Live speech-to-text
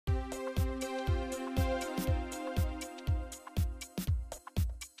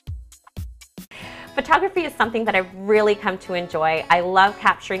Photography is something that I've really come to enjoy. I love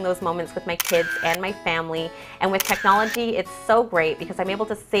capturing those moments with my kids and my family, and with technology it's so great because I'm able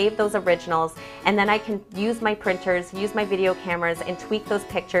to save those originals, and then I can use my printers, use my video cameras, and tweak those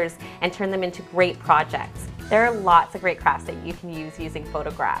pictures and turn them into great projects. There are lots of great crafts that you can use using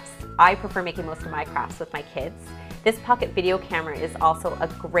photographs. I prefer making most of my crafts with my kids. This pocket video camera is also a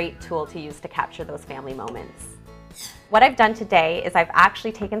great tool to use to capture those family moments. What I've done today is I've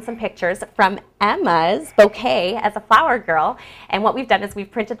actually taken some pictures from Emma's bouquet as a flower girl, and what we've done is we've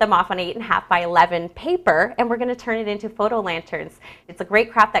printed them off on 8.5 by 11 paper, and we're going to turn it into photo lanterns. It's a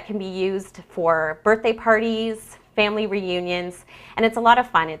great craft that can be used for birthday parties, family reunions, and it's a lot of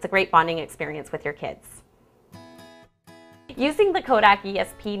fun. It's a great bonding experience with your kids. Using the Kodak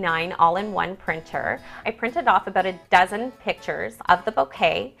ESP9 all-in-one printer, I printed off about a dozen pictures of the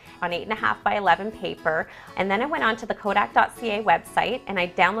bouquet on 8.5 by 11 paper, and then I went on to the Kodak.ca website and I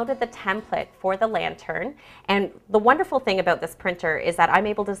downloaded the template for the lantern. And the wonderful thing about this printer is that I'm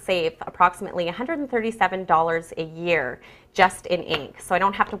able to save approximately $137 a year just in ink, so I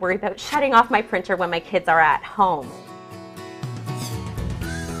don't have to worry about shutting off my printer when my kids are at home.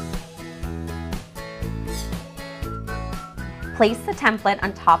 Place the template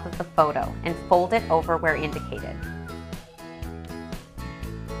on top of the photo and fold it over where indicated.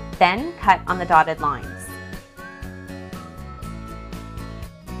 Then cut on the dotted lines.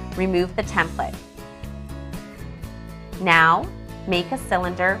 Remove the template. Now, make a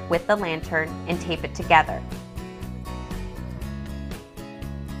cylinder with the lantern and tape it together.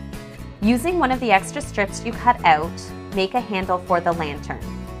 Using one of the extra strips you cut out, make a handle for the lantern.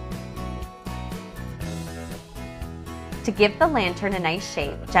 To give the lantern a nice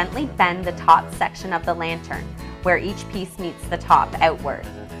shape, gently bend the top section of the lantern where each piece meets the top outward.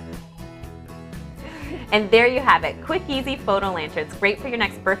 And there you have it, quick, easy photo lanterns, great for your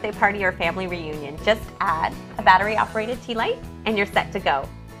next birthday party or family reunion. Just add a battery-operated tea light and you're set to go.